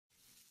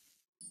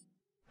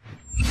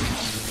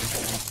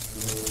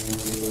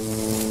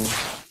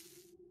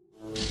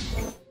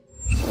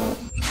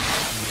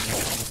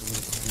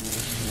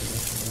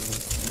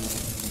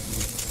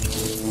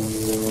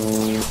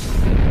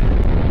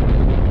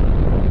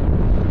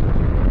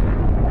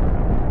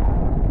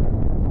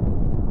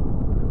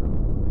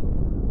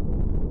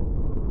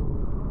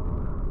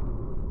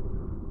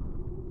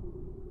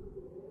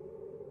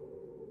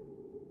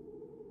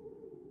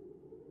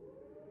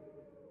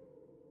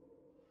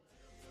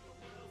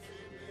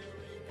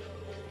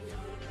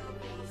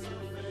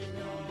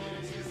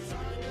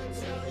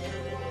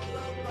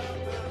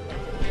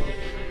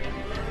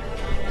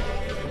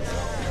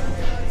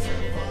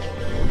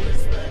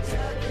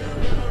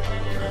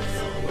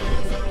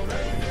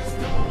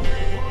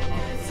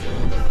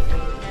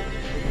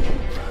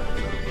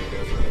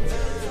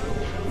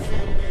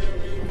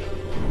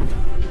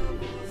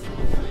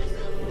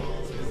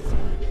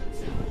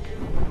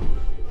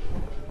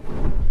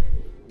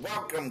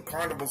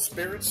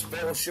CarnivalSpirits,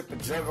 Fellowship of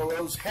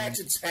Juggalos,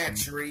 Hatchet's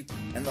Hatchery,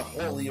 and the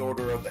Holy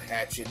Order of the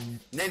Hatchet,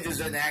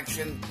 Ninjas in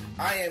Action.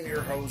 I am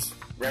your host,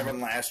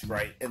 Reverend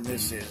Rite, and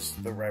this is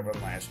the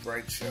Reverend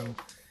Rite Show.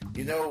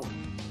 You know,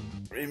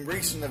 in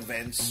recent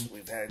events,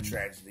 we've had a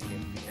tragedy.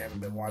 If you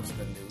haven't been watching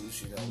the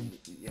news,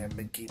 you haven't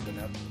been keeping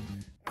up.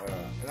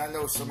 And I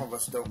know some of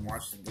us don't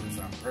watch the news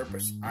on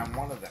purpose. I'm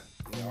one of them.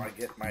 I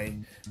get my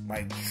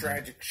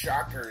tragic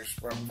shockers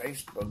from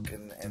Facebook,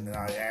 and then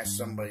I ask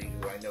somebody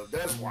who I know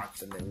does watch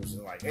the news,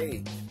 and like,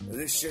 hey, did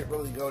this shit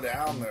really go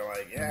down? They're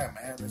like, yeah,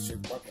 man, this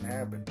shit fucking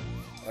happened.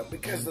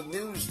 Because the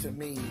news to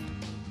me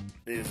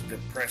is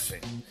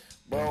depressing.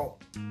 Well,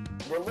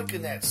 we're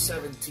looking at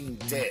 17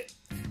 dead.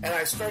 And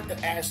I start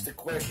to ask the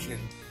question,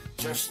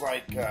 just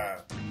like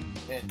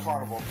in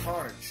Carnival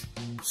Carnage,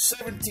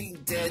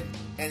 17 dead,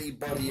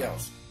 anybody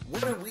else?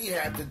 What do we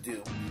have to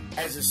do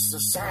as a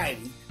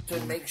society to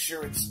make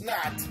sure it's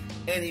not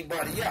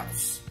anybody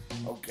else?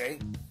 Okay?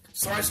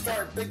 So I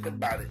start thinking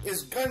about it.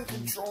 Is gun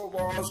control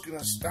laws going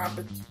to stop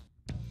it?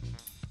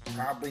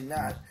 Probably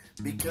not.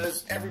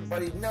 Because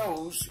everybody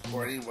knows,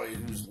 or anybody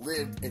who's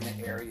lived in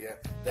an area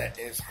that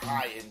is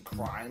high in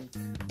crime,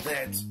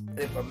 that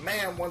if a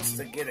man wants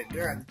to get a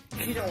gun,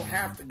 he don't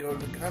have to go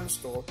to the gun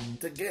store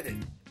to get it.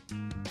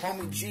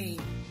 Homie G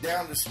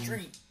down the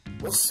street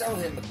will sell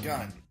him a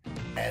gun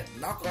at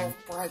knockoff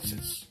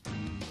prices,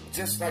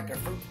 just like a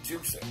fruit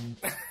juicer.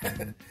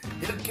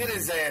 He'll get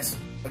his ass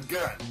a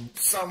gun,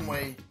 some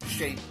way,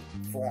 shape,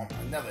 form,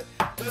 another.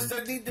 Does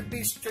there need to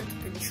be strict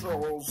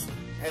controls,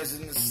 as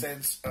in the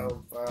sense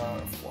of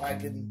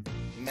flagging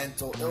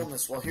mental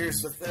illness? Well,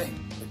 here's the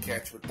thing. The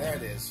catch with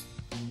that is,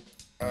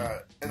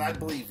 and I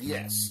believe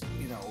yes,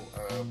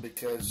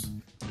 because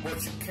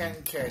what you can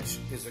catch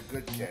is a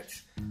good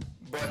catch,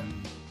 but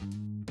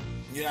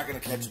you're not going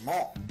to catch them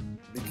all,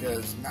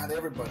 because not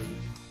everybody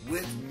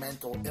with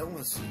mental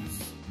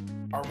illnesses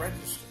are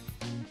registered.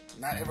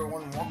 Not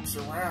everyone walks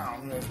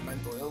around who has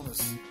mental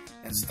illness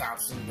and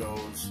stops and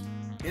goes,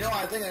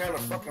 I think I got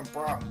a fucking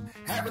problem.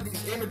 Having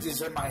these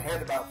images in my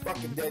head about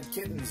fucking dead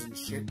kittens and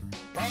shit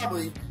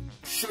probably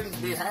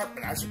shouldn't be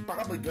happening. I should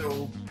probably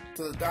go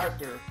to the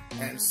doctor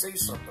and say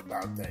something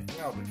about that,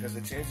 because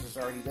the chances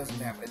are he doesn't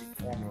have any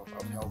form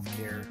of health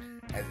care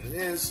as it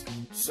is,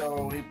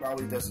 so he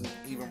probably doesn't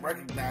even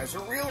recognize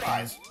or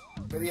realize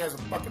that he has a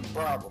fucking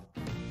problem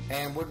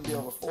and wouldn't be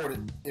able to afford it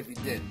if he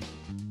did.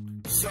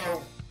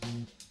 So,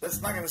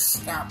 that's not going to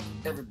stop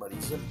everybody.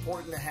 Is it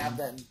important to have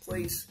that in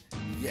place?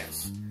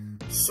 Yes.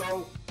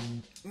 So,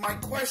 my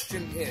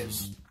question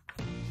is,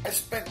 I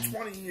spent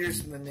 20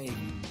 years in the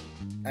Navy,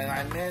 and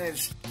I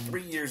managed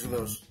 3 years of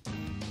those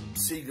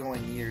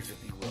seagoing years,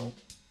 if you will.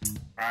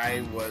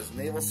 I was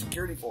Naval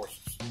Security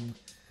Forces.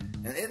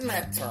 And in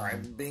that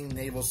time, being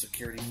Naval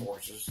Security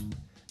Forces,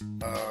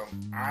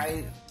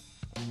 I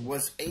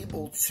was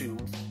able to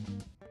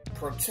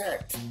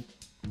protect,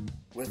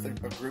 with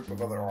a group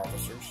of other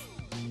officers,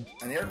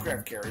 an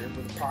aircraft carrier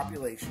with a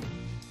population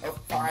of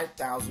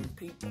 5,000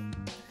 people.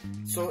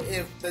 So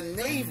if the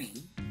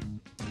Navy,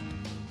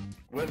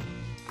 with,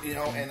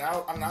 and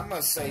I'm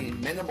going to say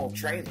minimal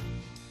training,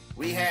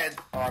 we had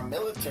our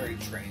military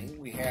training,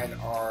 we had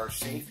our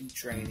safety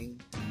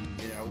training,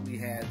 we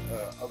had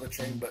other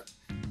training, but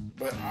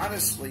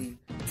honestly,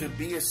 to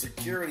be a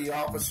security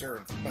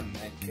officer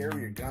and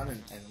carry a gun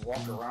and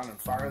walk around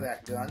and fire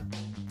that gun,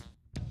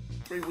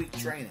 3-week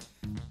training.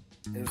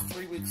 It was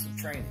 3 weeks of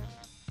training.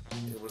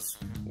 It was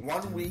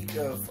 1 week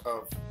of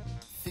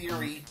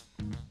theory,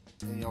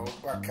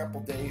 a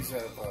couple days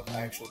of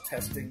actual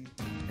testing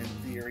and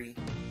theory,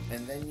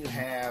 and then you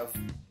had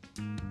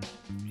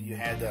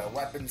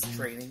weapons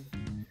training.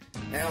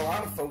 Now, a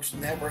lot of folks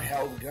never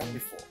held a gun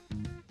before.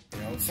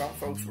 Some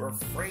folks were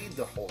afraid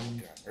to hold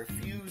a gun,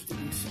 refused to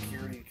be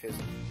security because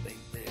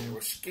they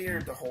were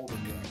scared to hold a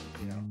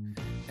gun,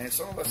 And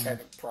some of us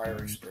had a prior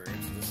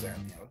experience with this,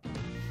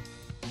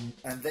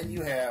 And then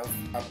you have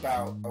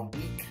about a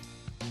week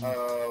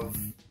of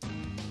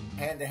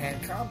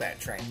hand-to-hand combat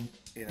training,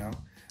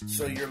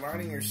 So you're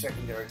learning your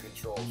secondary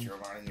controls, you're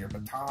learning your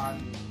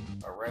baton,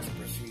 arrest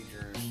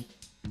procedures,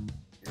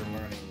 you're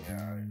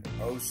learning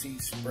OC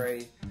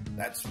spray.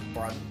 That's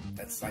fun.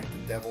 That's like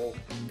the devil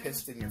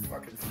pissed in your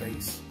fucking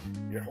face.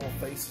 Your whole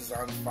face is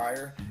on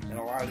fire, and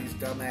a lot of these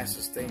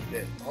dumbasses think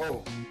that,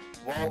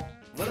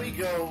 let me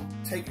go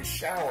take a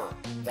shower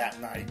that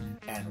night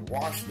and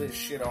wash this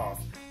shit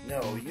off.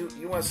 No,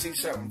 you want to see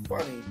something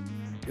funny,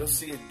 you'll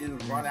see a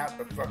dude run out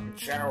the fucking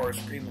shower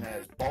screaming that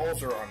his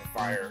balls are on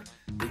fire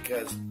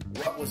because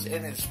what was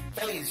in his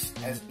face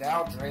has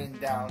now drained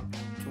down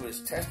to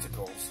his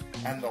testicles,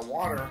 and the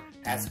water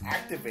has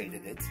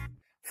activated it.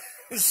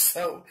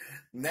 So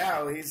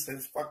now his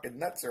fucking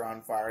nuts are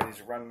on fire, and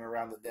he's running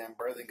around the damn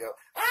berth and go,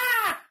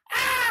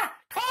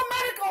 call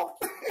medical!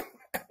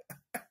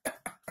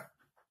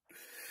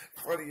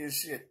 Funny as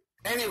shit.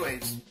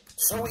 Anyways,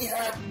 so we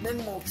have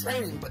minimal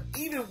training, but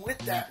even with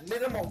that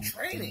minimal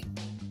training,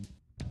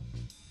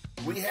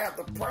 we have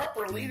the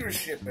proper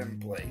leadership in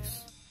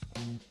place,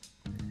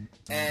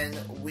 and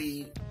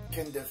we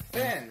can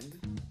defend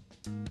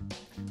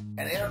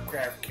an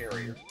aircraft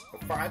carrier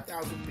of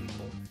 5,000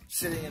 people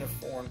sitting in a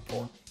foreign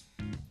port.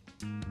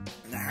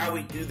 Now, how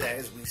we do that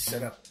is we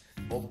set up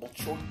multiple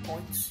choke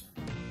points,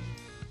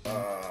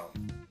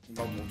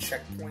 multiple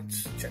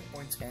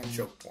checkpoints and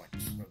choke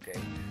points. Okay,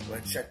 what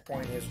a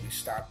checkpoint is, we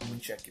stop, we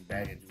check your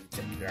baggage, we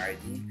check your ID,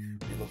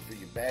 we look through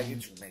your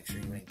baggage, we make sure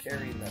you ain't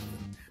carrying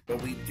nothing.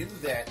 But we do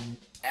that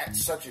at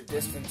such a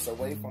distance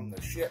away from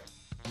the ship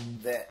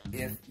that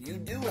if you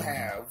do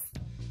have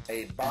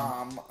a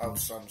bomb of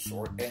some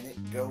sort and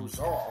it goes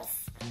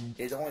off,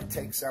 it only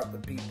takes out the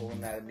people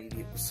in that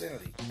immediate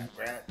vicinity. Now,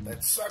 granted,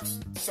 that sucks.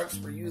 It sucks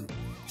for you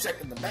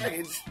checking the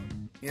baggage.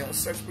 You know, it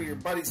sucks for your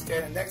buddy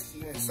standing next to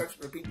you, and it sucks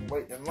for the people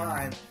waiting in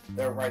line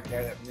that are right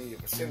there in that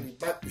immediate vicinity.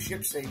 But the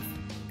ship's safe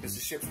because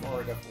the ship's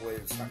far enough away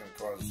that it's not going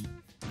to cause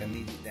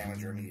immediate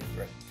damage or immediate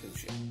threat to the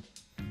ship.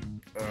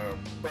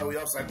 But we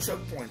also have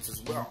choke points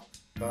as well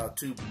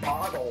to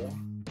bottle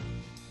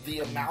the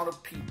amount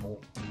of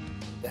people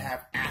that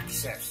have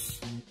access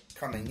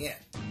coming in.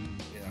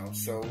 You know,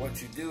 so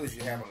what you do is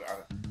you have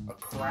a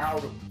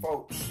crowd of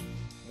folks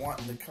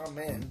wanting to come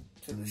in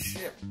to the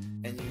ship,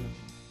 and you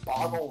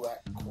bottle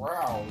that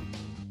crowd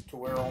to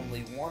where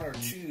only one or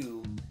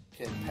two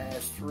can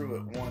pass through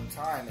at one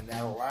time, and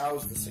that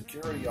allows the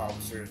security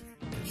officers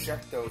to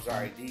check those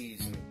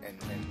IDs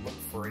and look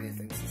for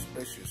anything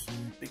suspicious,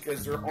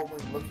 because they're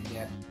only looking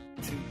at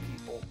two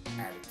people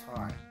at a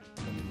time.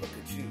 Let me look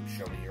at you,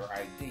 show me your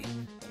ID,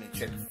 let me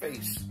check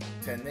face,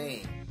 to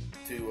name,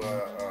 to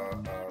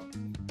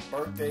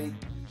birthday,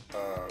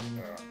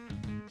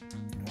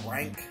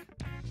 rank.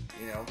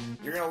 You know,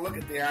 you're going to look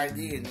at the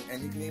ID,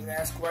 and you can even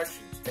ask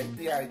questions. Take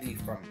the ID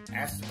from them,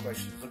 ask the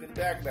questions, look at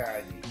the back of the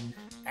ID,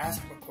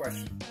 ask them a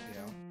question, you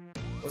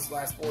know. What's the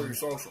last four of your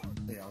social?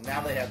 You know,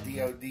 now they have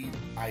DOD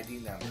ID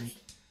numbers,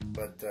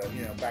 but,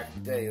 you know, back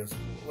in the day, it was,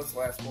 what's the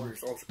last four of your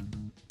social?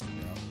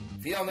 You know,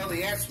 if you don't know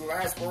the answer to the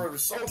last four of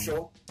his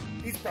social,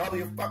 he's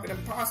probably a fucking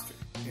imposter,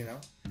 you know.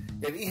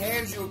 If he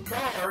hands you a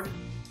card,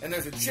 and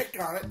there's a chick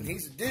on it, and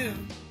he's a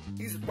dude,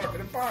 he's a fucking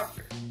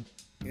imposter,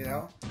 you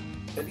know.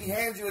 If he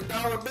hands you a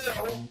dollar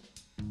bill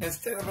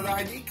instead of an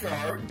ID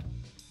card,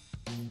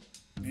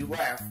 you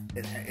laugh.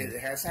 It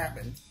has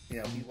happened. You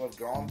know, people have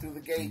gone through the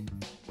gate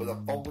with a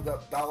folded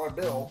up dollar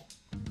bill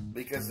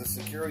because the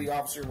security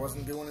officer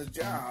wasn't doing his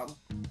job,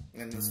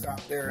 and to stop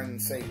there and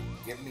say,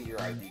 give me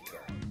your ID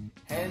card.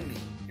 Hand me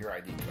your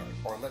ID card.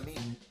 Or let me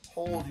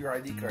hold your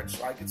ID card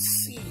so I can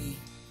see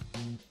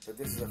that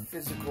this is a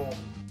physical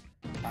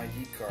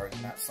ID card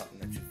and not something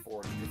that you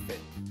forged or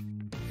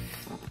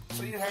faked.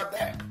 So you have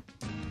that.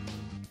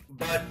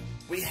 But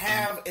we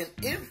have an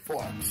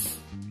influx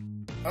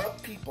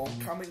of people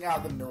coming out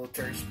of the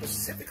military,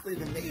 specifically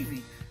the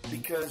Navy,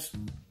 because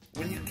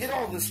when you get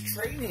all this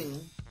training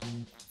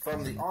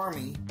from the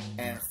Army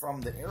and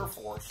from the Air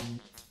Force,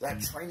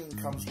 that training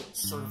comes with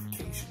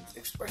certifications,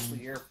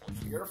 especially Air Force.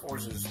 The Air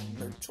Force is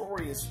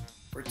notorious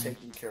for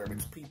taking care of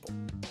its people.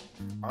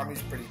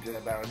 Army's pretty good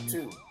about it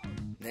too.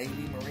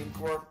 Navy, Marine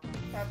Corps,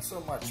 not so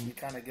much. We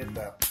kind of get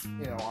that,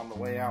 you know, on the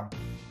way out.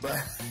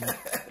 But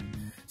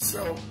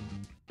so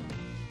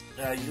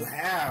you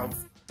have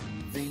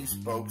these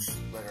folks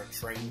that are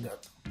trained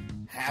up,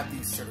 have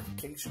these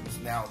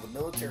certifications. Now, the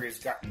military has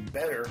gotten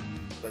better.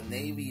 The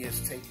Navy has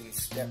taken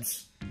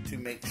steps to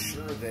make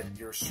sure that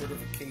your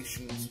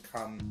certifications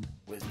come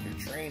with your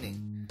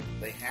training.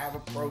 They have a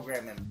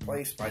program in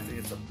place, but I think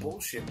it's a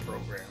bullshit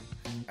program.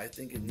 I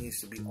think it needs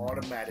to be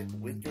automatic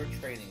with your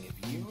training.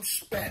 If you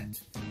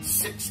spent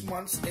 6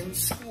 months in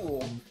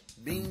school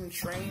being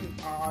trained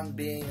on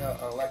being an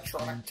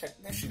electronic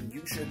technician,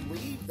 you should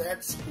leave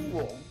that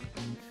school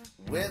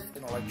with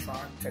an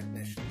electronic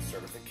technician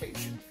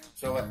certification.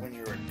 So that when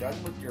you're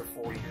done with your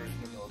 4 years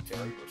in the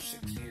military, or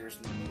 6 years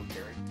in the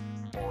military,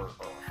 or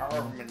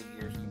however many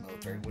years in the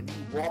military, when you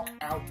walk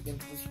out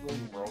into the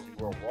civilian world,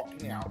 you are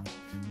walking out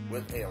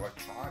with an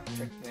electronic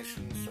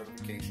technician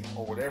certification,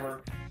 or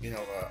whatever, you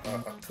know,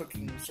 a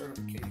cooking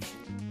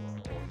certification,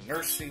 or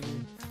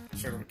nursing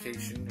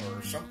certification,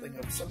 or something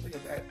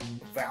of that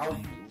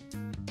value,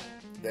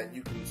 that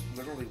you can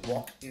literally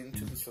walk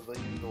into the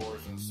civilian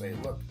doors and say,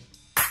 look,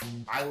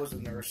 I was a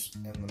nurse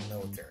in the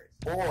military.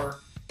 Or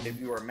if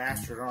you are a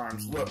master at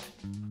arms, look,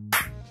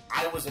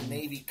 I was a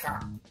Navy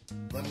cop.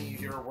 Let me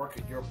work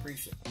at your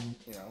precinct.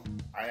 You know,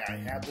 I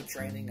have the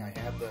training, I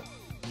have the,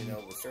 you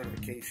know, the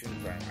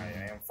certifications,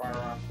 I am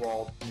firearm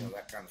qualified, you know,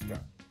 that kind of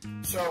stuff.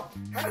 So,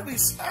 how do we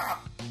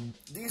stop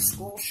these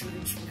school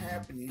shootings from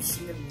happening? You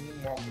see them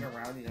walking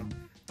around, you know.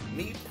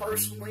 Me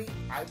personally,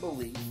 I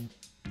believe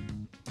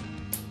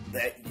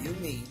that you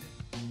need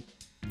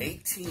a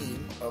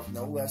team of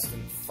no less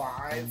than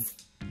 5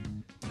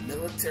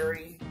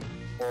 military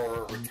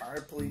or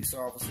retired police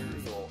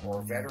officers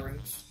or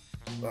veterans,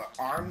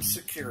 armed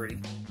security,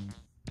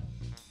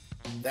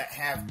 that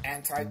have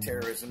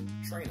anti-terrorism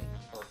training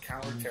or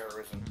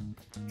counterterrorism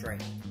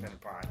training, depending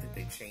upon, I think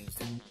they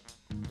changed it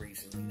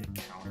recently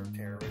to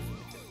counterterrorism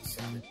because it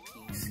sounded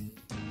PC.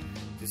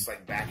 Just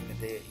like back in the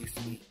day, it used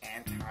to be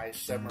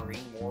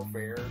anti-submarine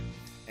warfare.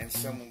 And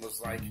someone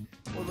was like,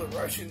 well, the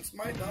Russians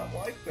might not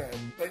like that.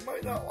 They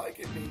might not like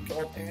it being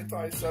called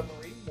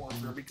anti-submarine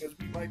warfare because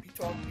we might be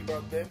talking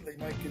about them. They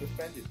might get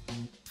offended.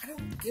 I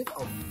don't give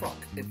a fuck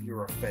if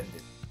you're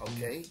offended,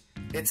 okay?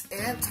 It's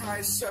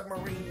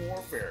anti-submarine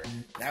warfare.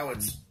 Now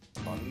it's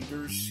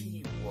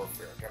undersea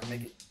warfare. Gotta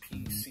make it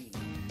PC.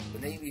 The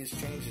Navy has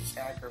changed its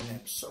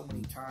acronym so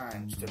many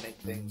times to make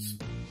things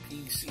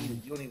PC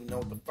that you don't even know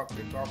what the fuck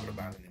they're talking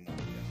about anymore.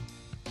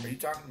 Are you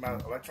talking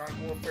about electronic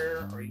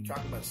warfare? Are you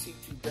talking about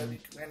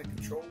C2W, command and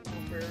control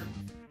warfare?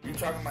 Are you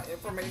talking about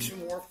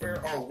information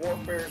warfare? Oh,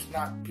 warfare is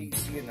not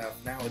PC enough.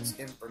 Now it's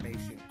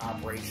information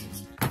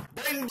operations.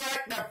 Bring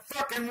back the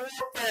fucking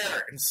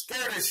warfare and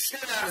scare the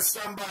shit out of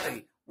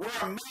somebody. We're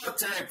a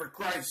military, for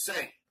Christ's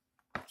sake.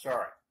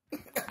 Sorry.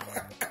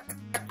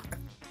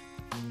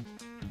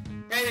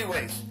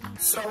 Anyways,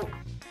 so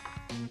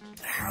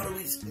how do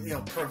we,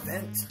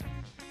 prevent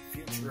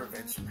future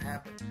events from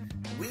happening?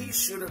 We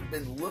should have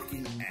been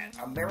looking at,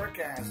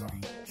 America as a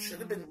whole, should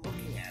have been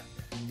looking at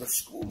the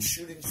school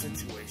shooting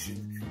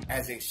situation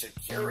as a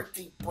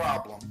security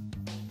problem.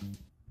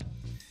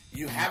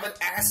 You have an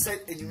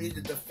asset and you need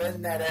to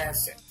defend that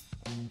asset.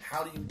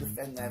 How do you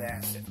defend that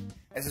asset?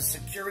 As a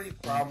security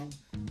problem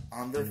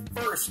on the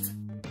first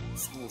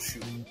school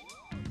shooting.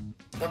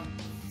 The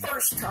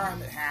first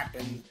time it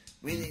happened,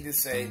 we need to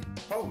say,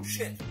 oh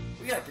shit,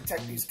 we gotta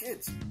protect these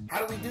kids.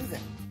 How do we do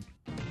that?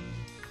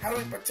 How do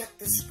we protect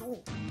this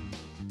school?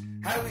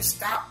 How do we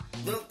stop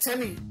little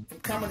Timmy from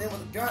coming in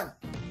with a gun?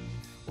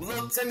 Well,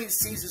 little Timmy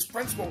sees his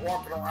principal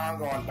walking around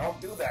going,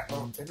 don't do that,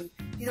 little Timmy.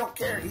 He don't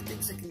care. He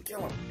thinks it can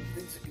kill him. He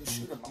thinks it can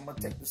shoot him. I'm going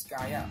to take this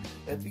guy out.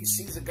 If he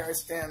sees a guy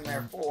standing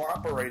there full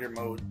operator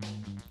mode,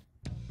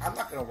 I'm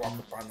not going to walk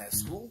up on that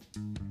school.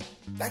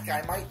 That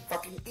guy might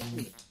fucking eat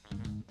me.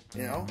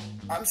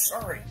 I'm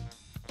sorry.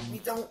 We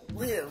don't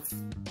live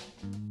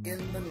in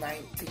the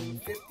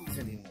 1950s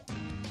anymore.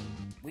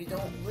 We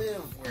don't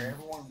live where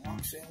everyone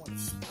walks in with a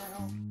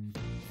smile.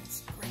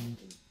 It's great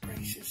and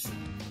gracious.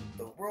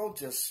 The world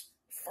just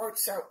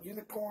farts out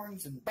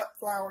unicorns and butt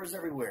flowers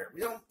everywhere.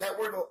 That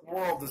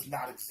world does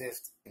not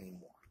exist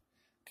anymore.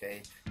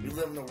 Okay? We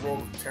live in the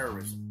world of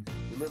terrorism.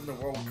 We live in the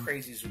world of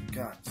crazies with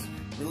guns.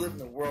 We live in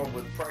the world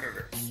with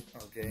predators.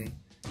 Okay?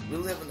 We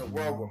live in the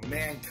world where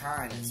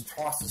mankind has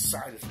tossed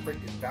aside its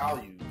freaking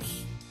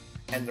values,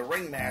 and the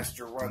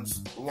ringmaster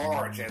runs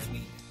large as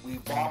we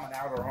vomit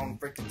out our own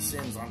freaking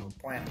sins onto the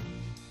planet.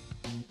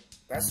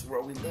 That's the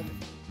world we live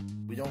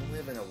in. We don't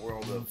live in a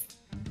world of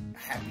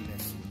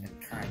happiness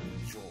and kind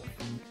and joy.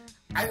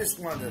 I just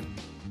wanted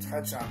to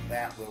touch on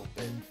that a little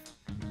bit.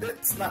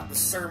 It's not the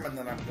sermon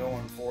that I'm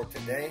going for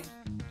today,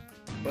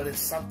 but it's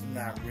something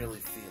that I'm really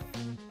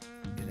feeling.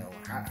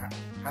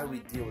 How do we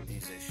deal with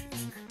these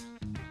issues?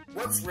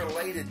 What's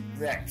related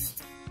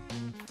next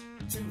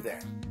to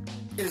that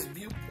is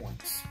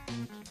viewpoints.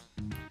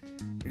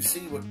 You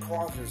see, what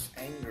causes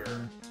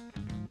anger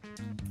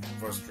and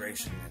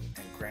frustration,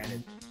 and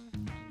granted,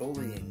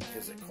 bullying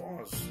is a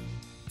cause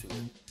to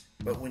it.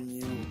 But when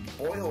you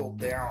boil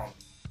down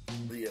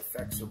the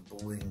effects of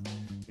bullying,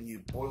 when you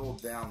boil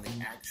down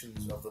the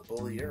actions of the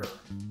bullier,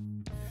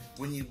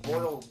 when you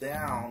boil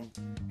down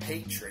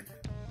hatred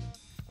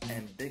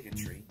and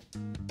bigotry,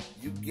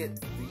 you get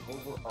the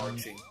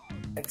overarching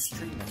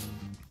extremism.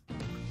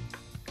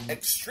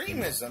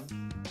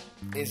 Extremism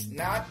is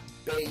not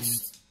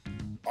based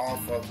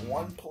off of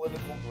one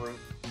political group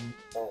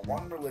or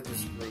one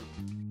religious group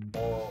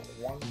or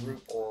one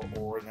group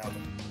or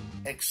another.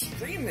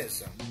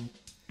 Extremism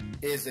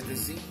is a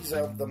disease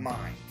of the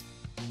mind.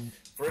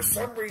 For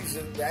some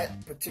reason,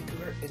 that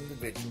particular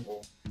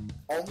individual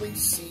only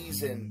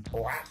sees in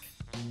black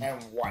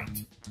and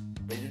white.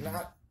 They do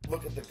not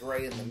look at the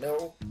gray in the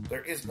middle.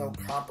 There is no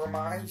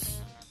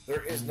compromise.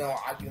 There is no,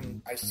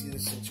 I see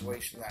this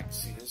situation, I can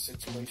see this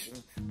situation.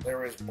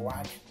 There is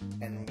black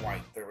and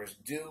white. There is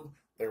do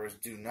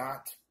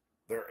not.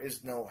 There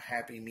is no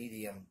happy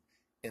medium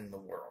in the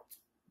world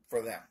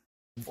for them,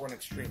 for an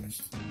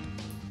extremist.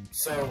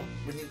 So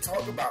when you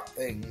talk about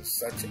things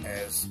such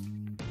as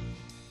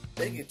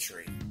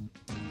bigotry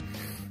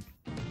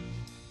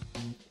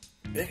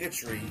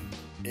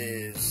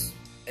is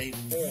a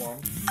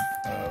form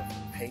of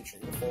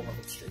hatred, a form of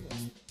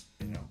extremism.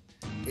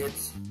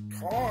 It's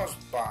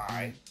caused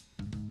by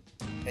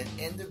an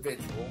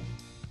individual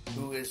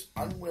who is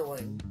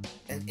unwilling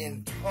and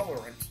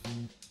intolerant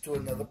to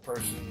another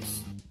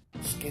person's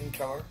skin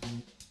color,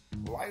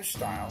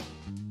 lifestyle,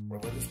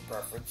 religious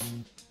preference,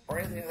 or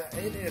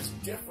anything that's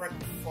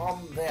different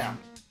from them.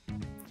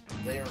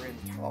 They are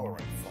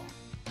intolerant from.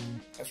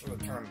 That's where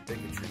the term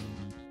bigotry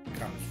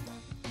comes from.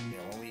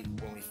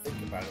 When we think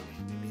about it,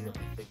 we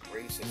immediately think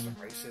racism.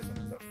 Racism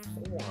is a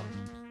form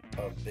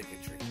of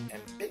bigotry,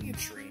 and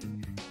bigotry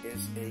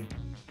is a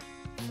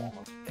form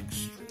of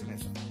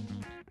extremism.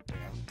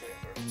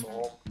 It's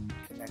all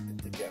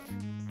connected together.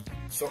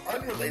 So,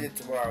 unrelated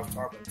to what I was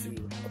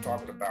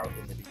talking about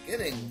in the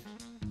beginning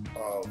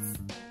of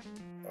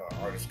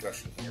our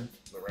discussion here,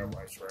 the Reverend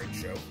Rite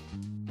Show,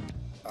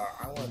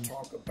 I want to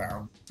talk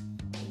about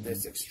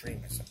this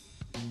extremism.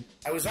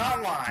 I was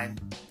online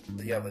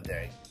the other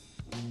day,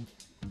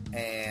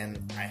 and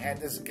I had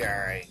this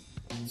guy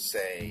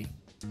say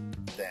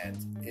that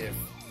if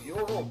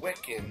you're a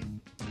Wiccan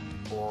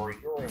or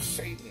you're a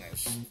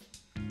Satanist,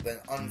 then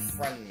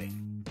unfriend me.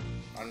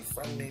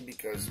 Unfriend me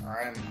because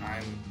I'm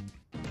a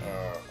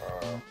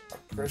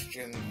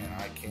Christian and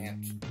I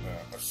can't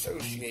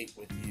associate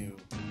with you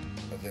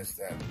or this,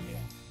 that, and the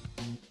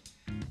other.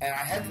 And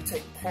I had to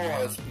take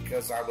pause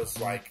because I was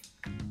like,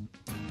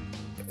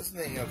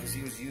 because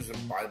he was using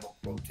Bible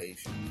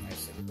quotation. I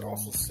said, it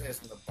also says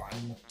in the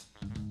Bible,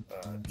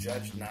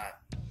 judge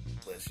not,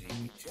 lest ye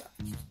be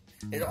judged.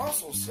 It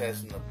also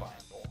says in the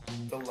Bible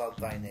to love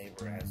thy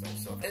neighbor as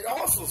thyself. It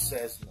also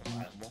says in the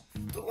Bible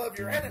to love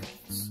your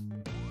enemies.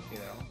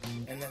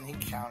 And then he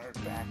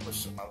countered back with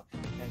some other,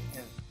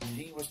 and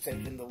he was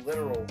taking the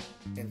literal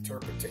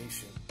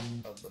interpretation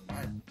of the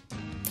Bible.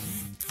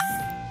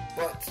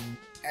 But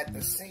at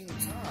the same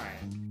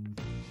time,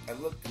 I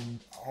looked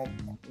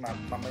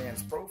at my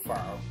man's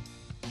profile,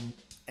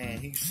 and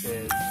he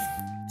said,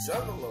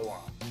 Juggalo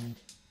on there.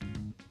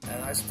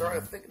 And I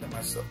started thinking to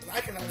myself, and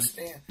I can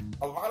understand,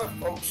 a lot of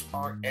folks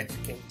aren't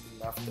educated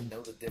enough to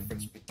know the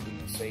difference between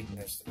a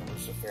Satanist and a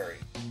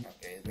Luciferian.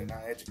 Okay, they're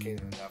not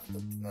educated enough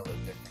to know the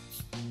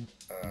difference.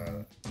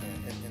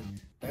 And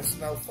that's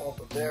no fault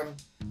of them.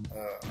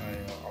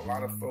 A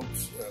lot of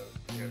folks,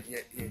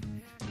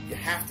 you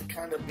have to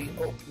kind of be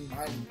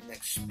open-minded and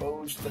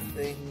exposed to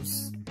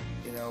things,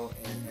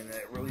 and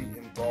it really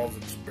involves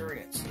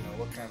experience.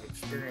 What kind of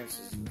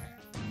experiences you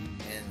have.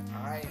 And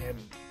I am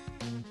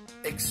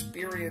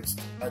experienced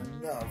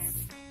enough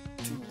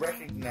to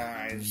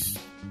recognize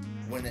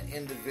when an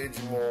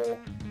individual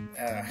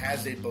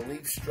has a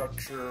belief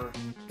structure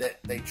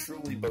that they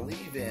truly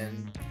believe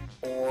in,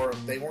 or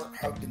they weren't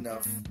hugged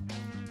enough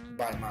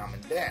by mom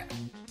and dad.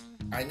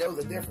 I know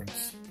the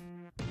difference.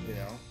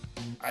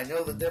 I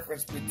know the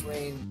difference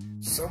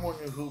between someone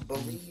who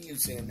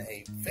believes in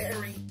a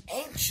very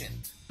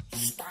ancient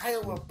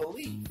style of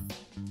belief,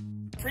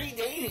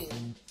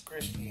 predating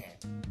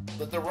Christianity,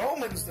 that the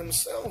Romans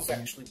themselves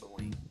actually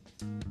believe.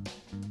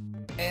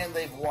 And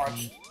they've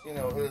watched,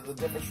 the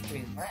difference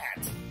between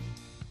that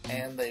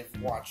and they've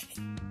watched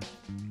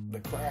The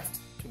Craft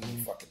too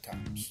many fucking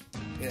times.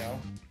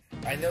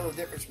 I know the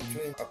difference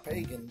between a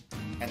pagan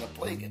and a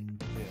plagan.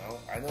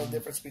 I know the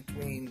difference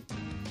between,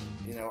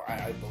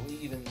 I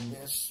believe in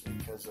this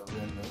because of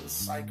the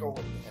cycle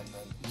and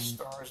the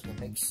stars, and it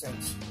makes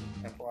sense,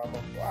 and blah,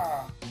 blah,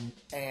 blah.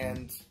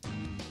 And,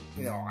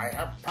 I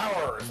have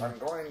powers. I'm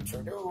going to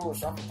do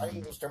some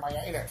things to my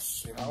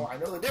anus. I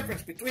know the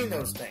difference between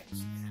those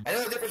things. I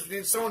know the difference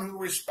between someone who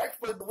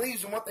respectfully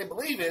believes in what they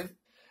believe in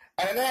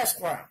and an ass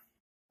clown.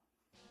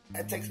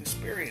 That takes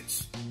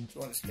experience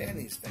to understand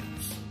these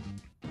things.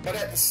 But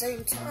at the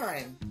same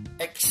time,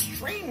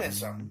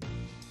 extremism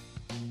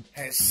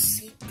has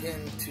seeped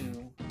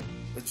into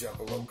the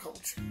Juggalo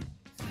culture.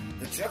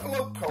 The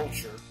Juggalo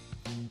culture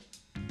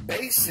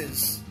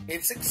bases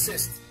its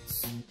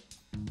existence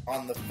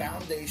on the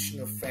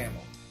foundation of family,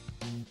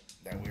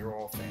 that we're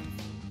all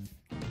family.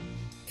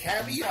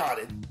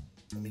 Caveated,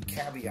 let me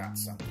caveat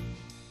something,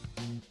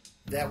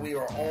 that we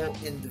are all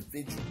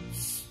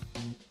individuals.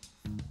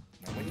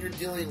 Now, when you're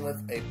dealing with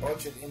a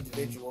bunch of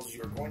individuals,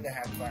 you're going to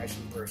have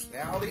clashing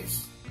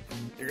personalities.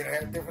 You're going to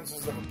have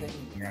differences of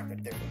opinion. You're going to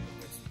have different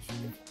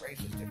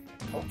races,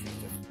 different cultures,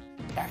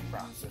 different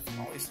backgrounds, different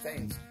all these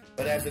things.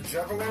 But as a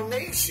Juggalo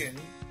nation,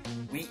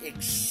 we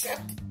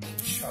accept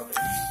each other's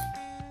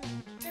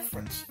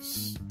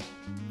differences.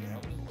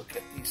 We look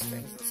at these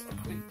things and say,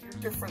 okay,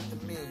 you're different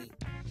than me,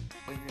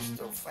 but you're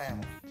still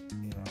family.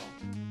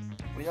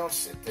 We don't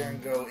sit there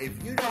and go,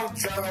 if you don't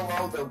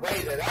Juggalo the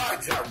way that I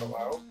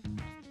Juggalo,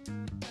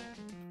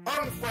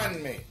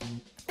 unfriend me.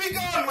 Be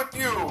gone with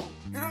you.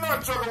 You do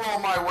not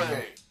Juggalo my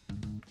way.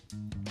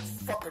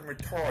 Fucking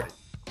retarded.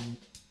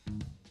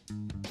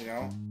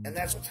 And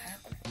that's what's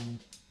happening.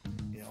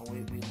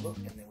 We look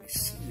and then we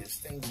see these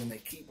things and they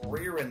keep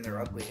rearing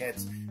their ugly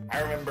heads.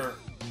 I remember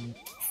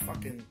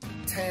fucking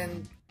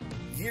 10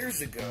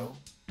 years ago,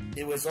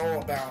 it was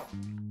all about,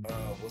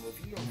 well,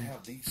 if you don't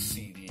have these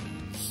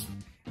CDs,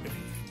 if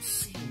you can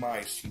see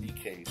my CD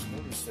case,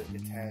 notice that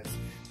it has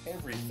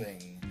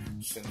everything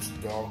since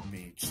Dog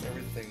Beats,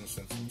 everything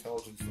since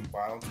Intelligence and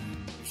Violence.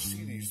 You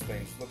see these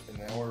things, look, and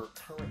now we're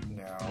current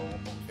now,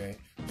 okay?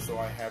 So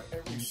I have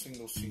every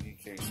single CD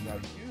case. Now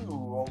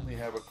you only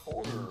have a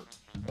quarter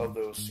of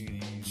those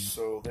CDs,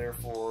 so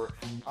therefore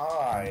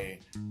I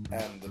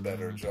am the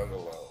better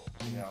Juggalo,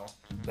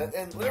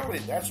 and literally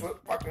that's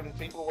what fucking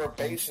people were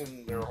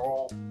basing their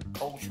whole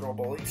cultural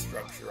belief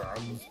structure on,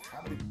 was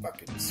how many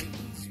fucking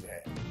CDs you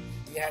had.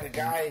 You had a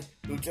guy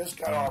who just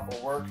got off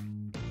of work.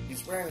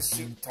 He's wearing a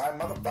suit and tie.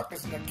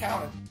 Motherfucker's an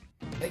accountant,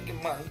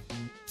 making money,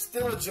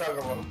 still a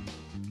Juggalo.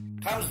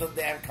 Comes to the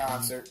damn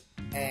concert,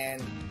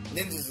 and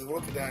ninjas are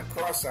looking down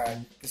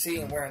cross-eyed because he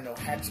ain't wearing no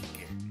hatchet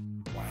gear.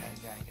 Why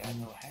I got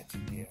no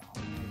hatchet gear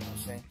on? You know what I'm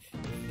saying?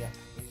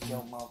 Where's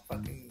your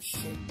motherfucking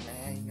shit,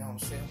 man? You know what I'm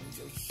saying? Where's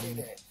your shit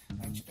at?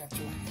 Why ain't you got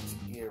your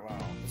hatchet gear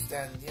on? This,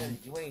 that, and the other.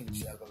 You ain't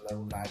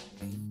Juggalo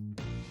like me.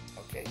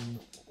 Okay?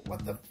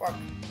 What the fuck?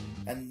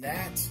 And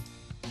that,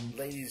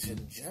 ladies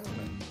and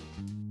gentlemen,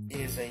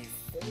 is a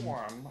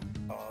form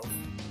of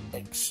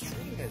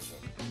extremism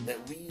that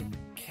we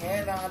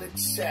cannot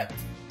accept.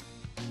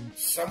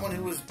 Someone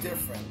who is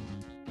different,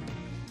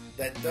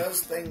 that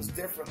does things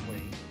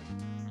differently,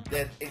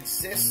 that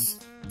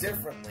exists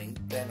differently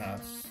than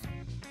us,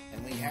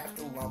 and we have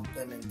to lump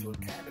them into a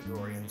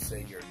category and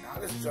say, you're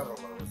not as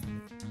Juggalo as me,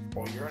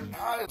 or you're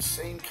not the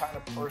same kind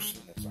of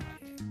person as I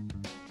am.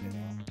 You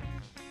know?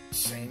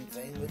 Same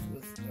thing with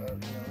you know,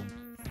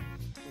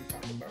 we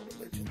talk about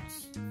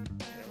religions. You know,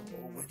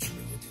 well, which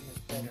religion is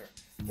better?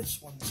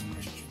 This one's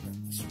Christian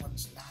and this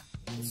one's not.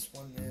 This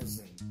one is,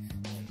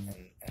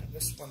 and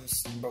this one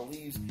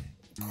believes.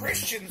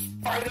 Christians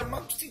fight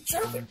amongst each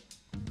other.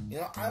 You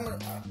know,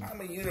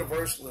 I'm a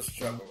universalist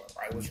Juggalo.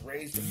 I was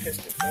raised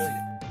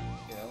Episcopalian.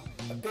 You know,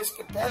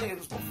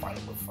 Episcopalians will fight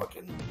with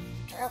fucking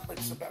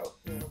Catholics about,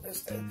 you know,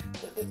 this, that.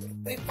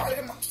 They fight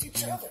amongst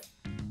each other.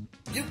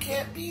 You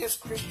can't be as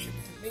Christian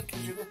as me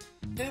because you're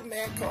dude,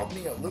 man called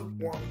me a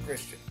lukewarm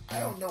Christian. I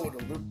don't know what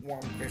a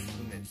lukewarm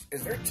Christian is.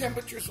 Is there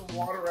temperatures of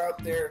water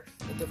out there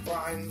that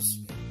defines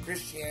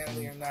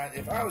Christianity or not?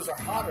 If I was a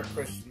hotter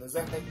Christian, does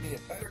that make me a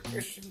better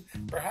Christian?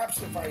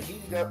 Perhaps if I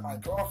heated up my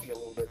coffee a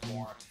little bit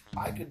more,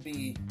 I could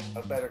be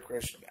a better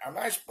Christian. Am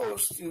I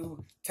supposed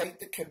to take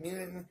the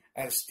communion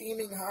as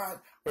steaming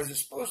hot, or is it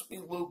supposed to be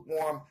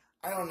lukewarm?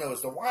 I don't know.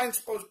 Is the wine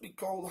supposed to be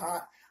cold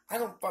hot? I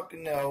don't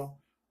fucking know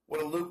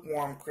what a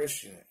lukewarm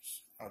Christian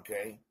is,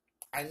 okay?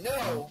 I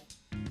know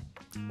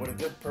what a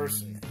good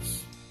person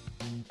is.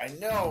 I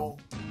know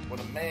what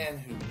a man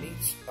who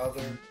meets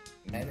other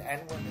men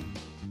and women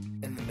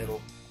in the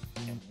middle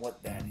and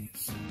what that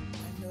is.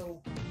 I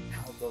know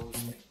how those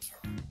things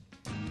are.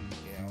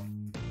 You know,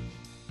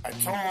 I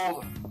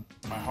told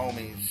my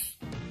homies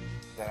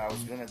that I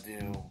was going to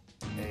do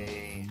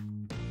a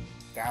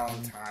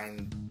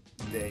Valentine's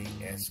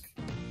Day-esque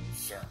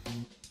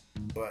sermon.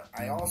 But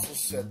I also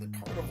said the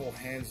Carnival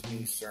hands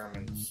me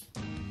sermons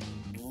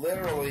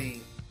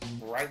literally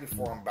right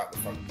before I'm about to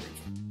fucking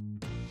preach them.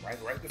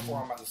 Right before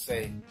I'm about to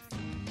say,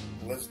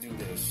 let's do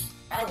this.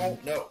 I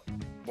won't know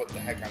what the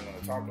heck I'm going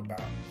to talk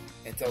about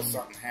until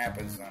something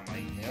happens and I'm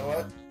like, you know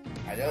what?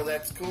 I know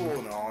that's cool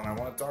and all, and I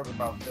want to talk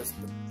about this,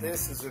 but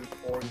this is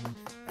important.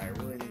 And I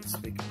really need to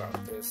speak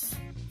about this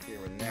here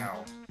and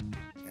now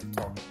and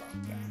talk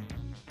about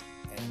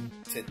that. And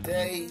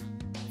today,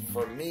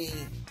 for me,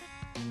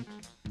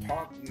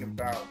 talking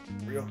about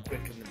real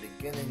quick in the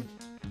beginning,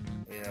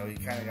 you know, you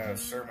kind of got a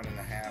sermon and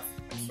a half.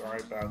 I'm sorry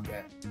about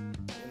that.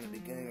 In the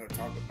beginning, we'll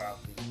talk about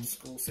the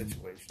school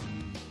situation.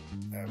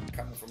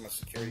 Coming from a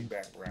security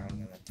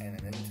background and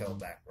an intel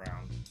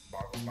background,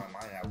 boggles my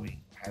mind how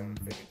we haven't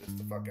figured this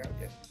the fuck out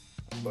yet.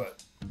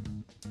 But,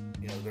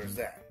 you know, there's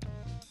that.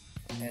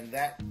 And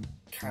that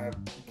kind of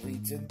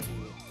bleeds into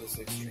this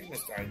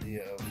extremist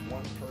idea of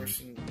one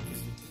person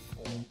isn't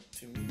equal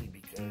to me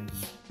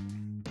because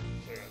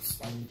they're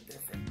slightly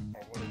different,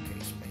 or what the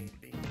case may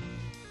be.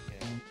 You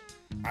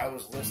know, I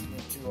was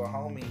listening to a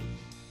homie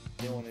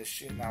doing this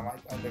shit, and I like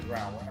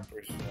underground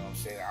rappers, you know what I'm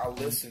saying? I'll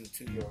listen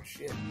to your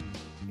shit,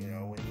 you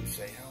know, when you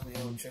say, oh,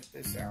 yo, check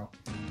this out,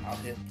 I'll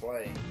hit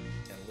play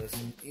and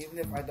listen. Even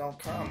if I don't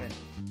comment,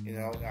 you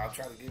know, I'll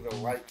try to give it a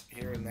like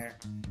here and there,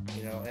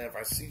 you know, and if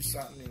I see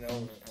something, you know,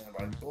 and I'm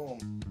like,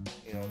 boom,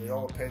 you know, it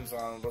all depends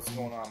on what's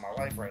going on in my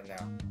life right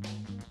now.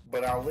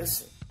 But I'll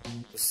listen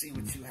to see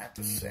what you have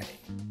to say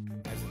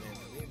as an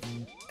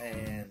individual.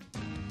 And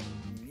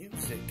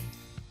music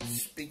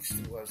speaks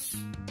to us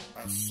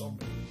on so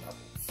many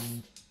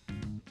levels,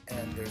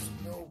 and there's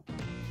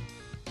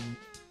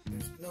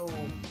no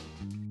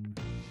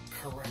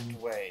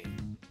correct way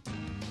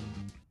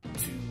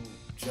to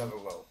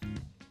Juggalo,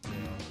 you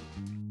know,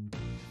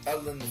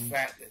 other than the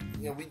fact that,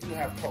 you know, we do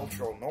have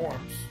cultural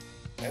norms.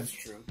 That's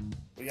true.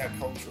 We got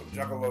cultural.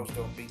 Juggalos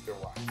don't beat their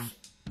wives.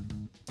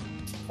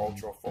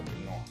 Cultural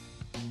fucking norm.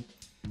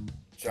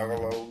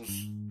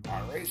 Juggalos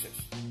are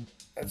racist.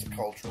 That's a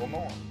cultural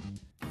norm.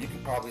 You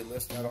could probably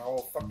list out a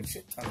whole fucking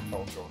shit ton of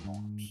cultural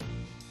norms.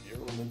 Your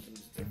religion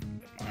is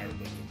different than my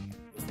religion.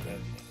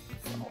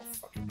 It's all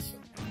fucking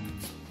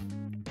semantics.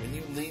 When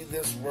you leave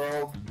this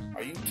world,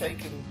 are you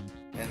taking,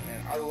 and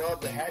I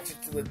love the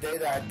hatchet to the day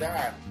that I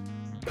die,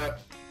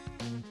 but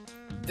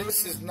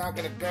this is not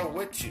going to go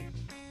with you.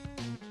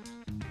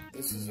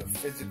 This is a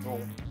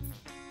physical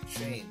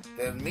chain.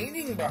 The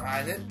meaning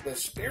behind it, the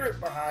spirit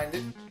behind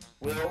it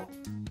will,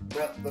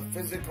 but the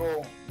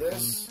physical,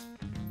 this,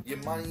 your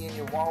money in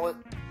your wallet,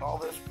 all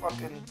this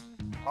fucking,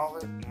 all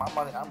this, my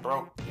money, I'm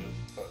broke, dude,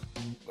 but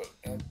look,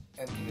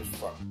 empty as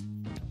fuck,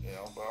 you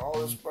know, but all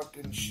this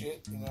fucking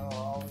shit, you know,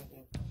 all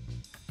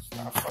it's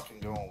not fucking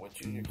going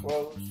with you. Your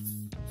clothes,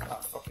 it's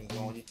not fucking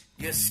going with you.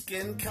 Your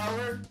skin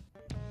color,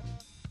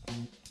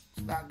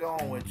 it's not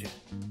going with you.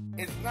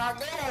 It's not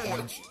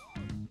going with you.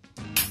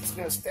 It's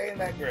gonna stay in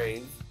that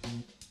grave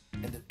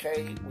and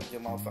decay with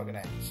your motherfucking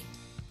ass.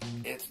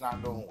 It's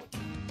not going with you.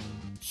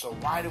 So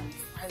why do we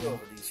fight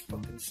over these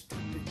fucking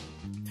stupid,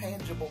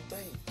 tangible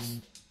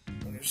things?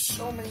 And there's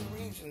so many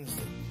reasons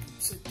that you can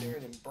sit there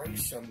and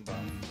embrace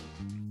somebody.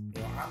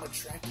 You know, I'm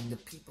attracted to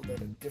people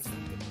that are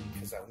different than me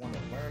because I want to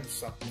learn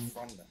something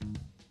from them.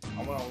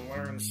 I want to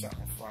learn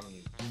something from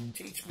you.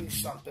 Teach me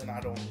something I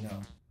don't know.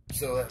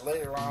 So that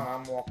later on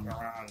I'm walking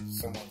around and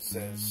someone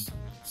says,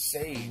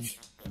 sage.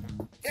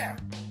 Yeah,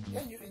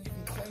 you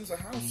can cleanse a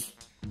house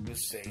with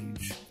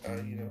sage.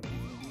 You know,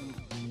 you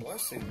can do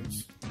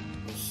blessings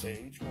with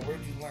sage. Well, where'd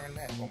you learn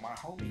that? Well, my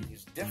homie,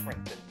 he's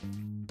different than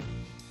me.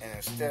 And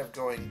instead of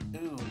going,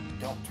 ooh,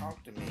 don't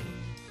talk to me,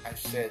 I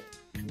said,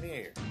 come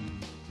here.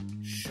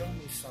 Show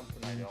me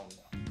something I don't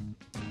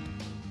know.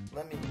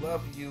 Let me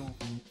love you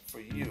for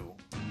you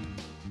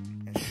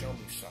and show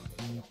me something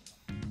I don't know.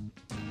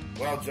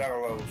 Well,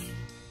 Juggalos,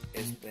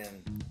 it's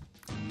been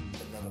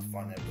another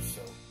fun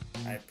episode.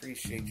 I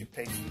appreciate your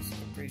patience.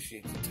 I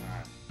appreciate your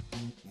time.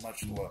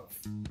 Much love.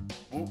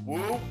 Whoop,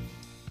 whoop.